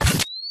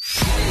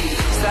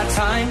that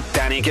time.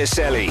 Danny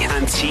Caselli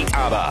and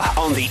Xaba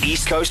on the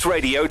East Coast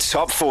Radio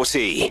Top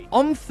 40.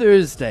 On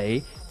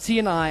Thursday, T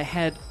and I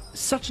had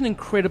such an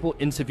incredible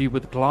interview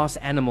with Glass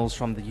Animals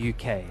from the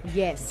UK.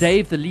 Yes.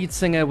 Dave, the lead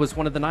singer, was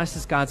one of the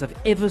nicest guys I've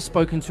ever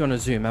spoken to on a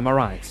Zoom. Am I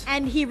right?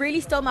 And he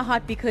really stole my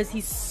heart because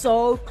he's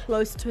so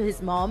close to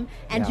his mom.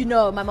 And Yeah. you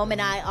know, my mom and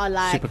I are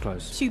like Super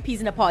close. 2 peas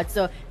in a pod.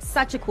 So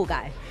such a cool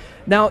guy.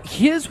 Now,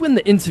 here's when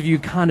the interview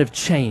kind of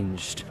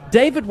changed.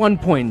 Dave at one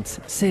point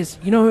says,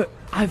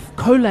 I've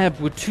collabed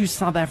with 2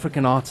 South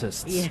African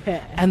artists.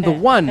 Yeah. And the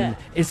one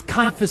is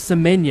Caster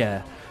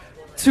Semenya.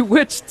 To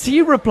which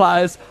T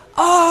replies,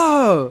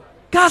 "Oh,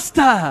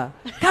 Caster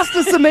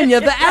Semenya,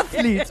 the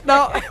athlete."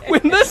 Now,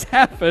 when this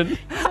happened,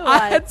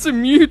 I had to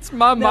mute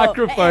my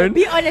microphone.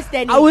 Be honest,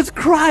 Danny. I was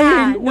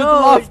crying with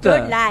laughter.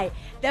 Don't lie.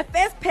 The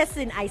first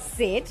person I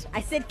said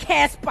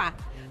Casper,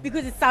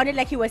 because it sounded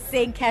like he was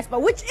saying Casper,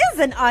 which is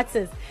an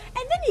artist.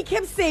 And then he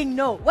kept saying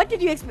no. What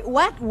did you expect?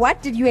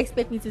 What did you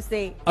expect me to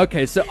say?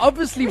 Okay, so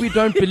obviously we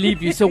don't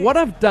believe you. So what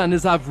I've done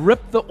is I've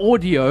ripped the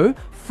audio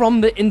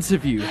from the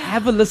interview.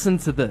 Have a listen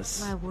to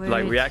this. My word.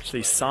 Like, we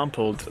actually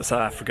sampled a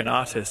South African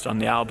artist on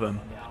the album.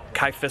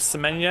 Caster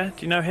Semenya,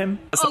 do you know him?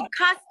 Oh,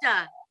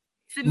 Caster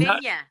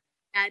Semenya,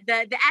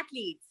 the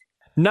athlete.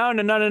 No.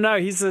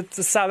 He's a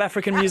South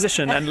African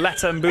musician and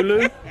Letta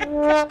Mbulu.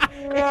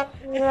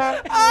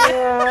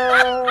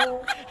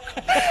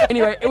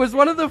 Anyway, it was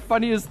one of the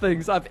funniest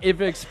things I've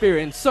ever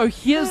experienced. So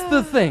here's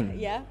the thing.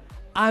 Yeah.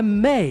 I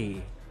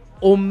may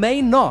or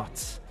may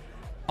not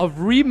have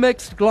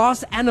remixed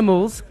Glass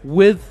Animals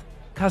with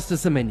Caster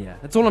Semenya.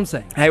 That's all I'm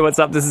saying. Hey, what's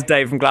up? This is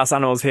Dave from Glass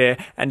Animals here,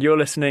 and you're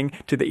listening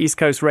to the East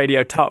Coast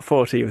Radio Top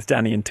 40 with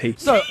Danny and T.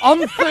 So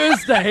on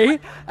Thursday,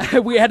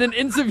 we had an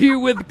interview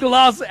with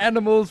Glass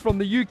Animals from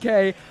the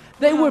UK.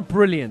 They were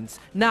brilliant.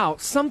 Now,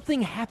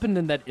 something happened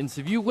in that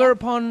interview,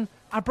 whereupon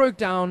I broke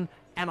down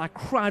and I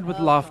cried with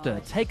laughter.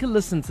 Take a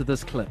listen to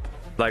this clip.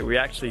 Like, we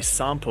actually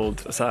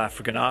sampled a South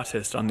African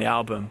artist on the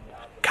album.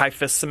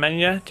 Caster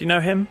Semenya, do you know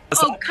him?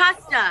 Oh,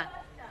 Caster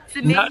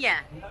Semenya,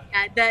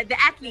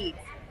 the athlete.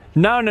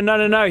 No.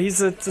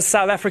 He's a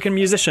South African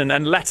musician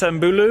and Letta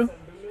Mbulu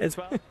as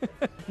well.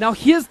 Now,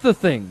 here's the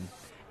thing.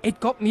 It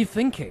got me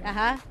thinking.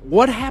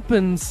 What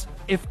happens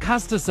if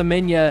Caster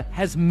Semenya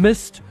has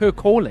missed her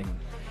calling?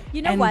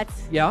 You know And- what?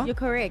 Yeah? You're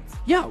correct.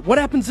 Yeah, what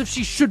happens if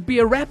she should be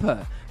a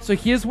rapper? So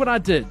here's what I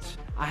did.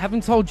 I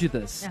haven't told you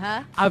this.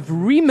 I've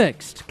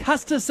remixed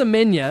Caster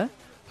Semenya,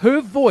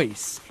 her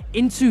voice,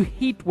 into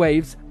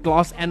Heatwave's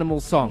Glass Animal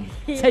song.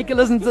 Take a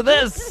listen to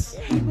this.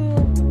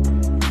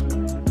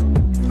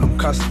 I'm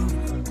Caster,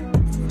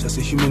 just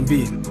a human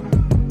being,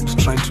 just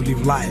trying to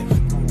live life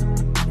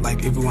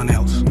like everyone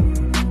else.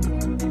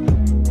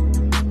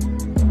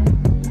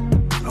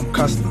 I'm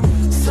Caster.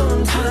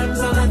 Sometimes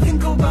all I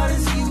think about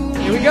is you.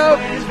 Here we go.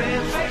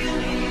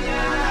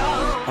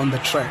 On the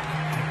track,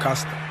 I'm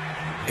Caster,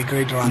 a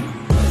great runner.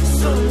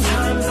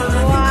 Sometimes all I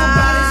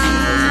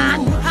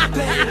think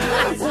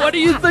about is you. What do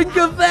you think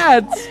of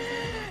that?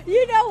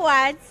 You know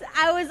what?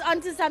 I was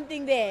onto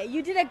something there.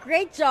 You did a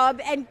great job,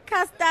 and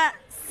Caster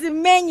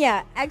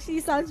Semenya actually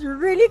sounds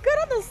really good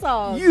on the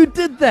song. You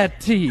did that,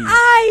 T.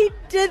 I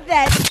did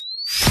that.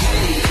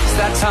 It's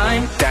that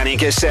time. Danny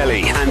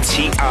Caselli and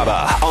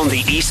Xaba on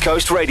the East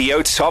Coast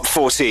Radio Top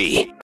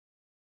 40.